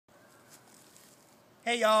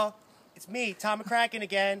Hey y'all, it's me, McCracken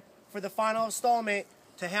again, for the final installment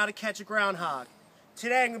to How to Catch a Groundhog.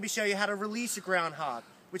 Today I'm going to be showing you how to release a groundhog,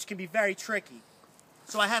 which can be very tricky.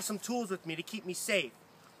 So I have some tools with me to keep me safe.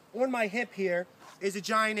 On my hip here is a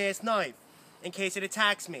giant ass knife. In case it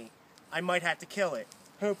attacks me, I might have to kill it.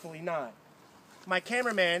 Hopefully not. My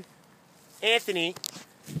cameraman, Anthony,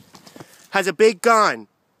 has a big gun,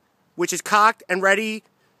 which is cocked and ready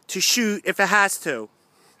to shoot if it has to.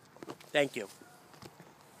 Thank you.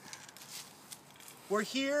 We're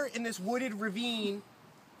here in this wooded ravine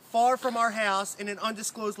far from our house in an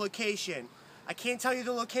undisclosed location. I can't tell you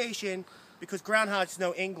the location because groundhogs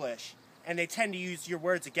know English and they tend to use your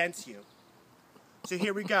words against you. So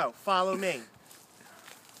here we go. Follow me.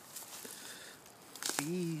 Be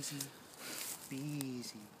easy. Be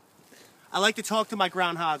easy. I like to talk to my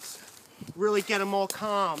groundhogs. Really get them all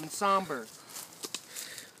calm and somber.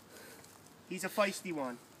 He's a feisty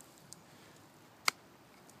one.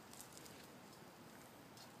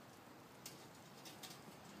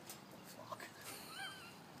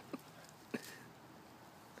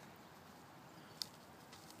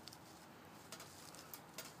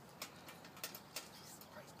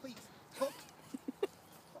 Please, look.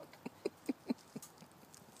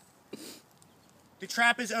 The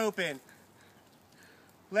trap is open.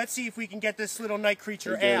 Let's see if we can get this little night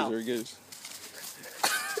creature out. There he goes.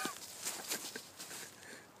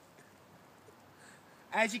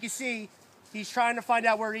 As you can see, he's trying to find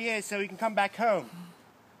out where he is so he can come back home.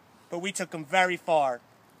 But we took him very far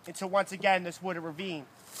into, once again, this wooded ravine.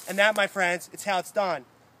 And that, my friends, is how it's done.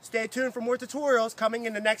 Stay tuned for more tutorials coming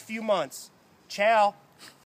in the next few months. Ciao.